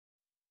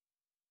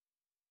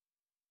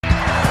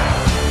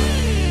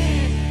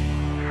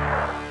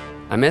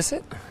I miss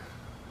it,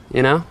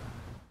 you know?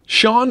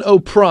 Sean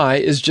O'Pry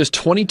is just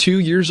 22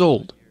 years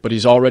old, but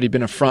he's already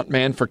been a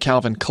frontman for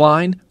Calvin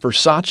Klein,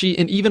 Versace,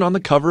 and even on the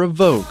cover of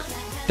Vogue.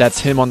 That's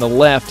him on the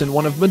left in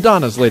one of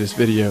Madonna's latest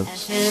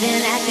videos.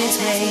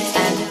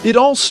 It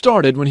all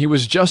started when he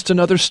was just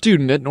another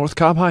student at North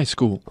Cobb High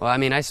School. Well, I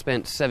mean, I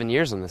spent 7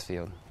 years on this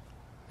field,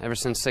 ever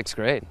since 6th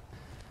grade.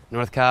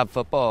 North Cobb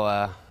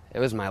football, it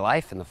was my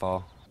life in the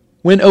fall.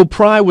 When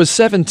O'Pry was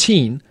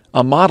 17,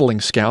 a modeling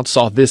scout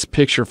saw this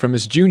picture from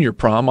his junior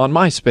prom on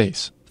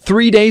MySpace.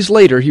 3 days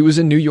later, he was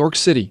in New York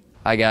City.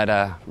 I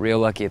got real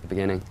lucky at the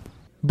beginning.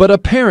 But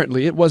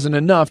apparently it wasn't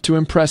enough to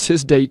impress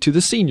his date to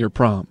the senior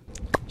prom.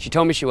 She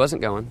told me she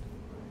wasn't going.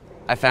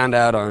 I found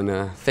out on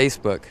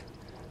Facebook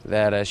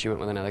that she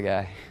went with another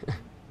guy.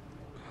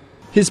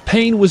 His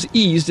pain was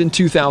eased in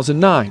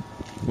 2009,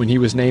 when he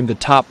was named the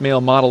top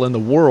male model in the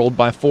world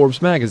by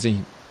Forbes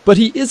magazine. But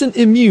he isn't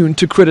immune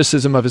to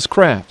criticism of his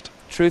craft.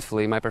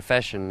 Truthfully, my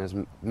profession is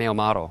male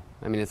model.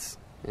 I mean, it's,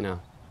 you know,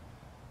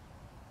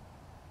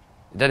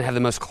 it doesn't have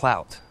the most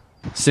clout.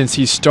 Since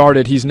he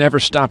started, he's never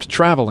stopped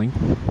traveling.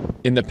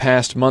 In the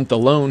past month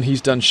alone, he's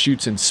done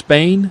shoots in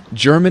Spain,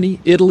 Germany,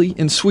 Italy,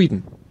 and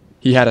Sweden.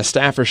 He had a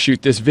staffer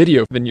shoot this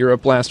video in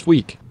Europe last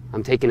week.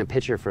 I'm taking a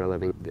picture for a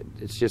living.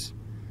 It's just,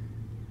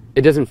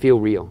 it doesn't feel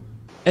real.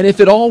 And if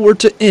it all were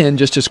to end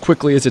just as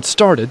quickly as it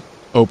started,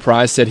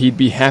 O'Pry said he'd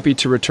be happy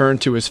to return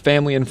to his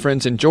family and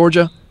friends in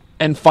Georgia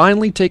and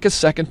finally take a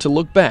second to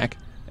look back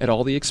at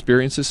all the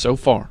experiences so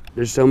far.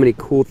 There's so many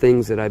cool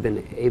things that I've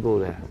been able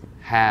to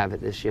have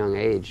at this young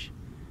age.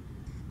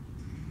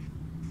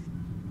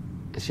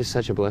 It's just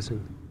such a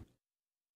blessing.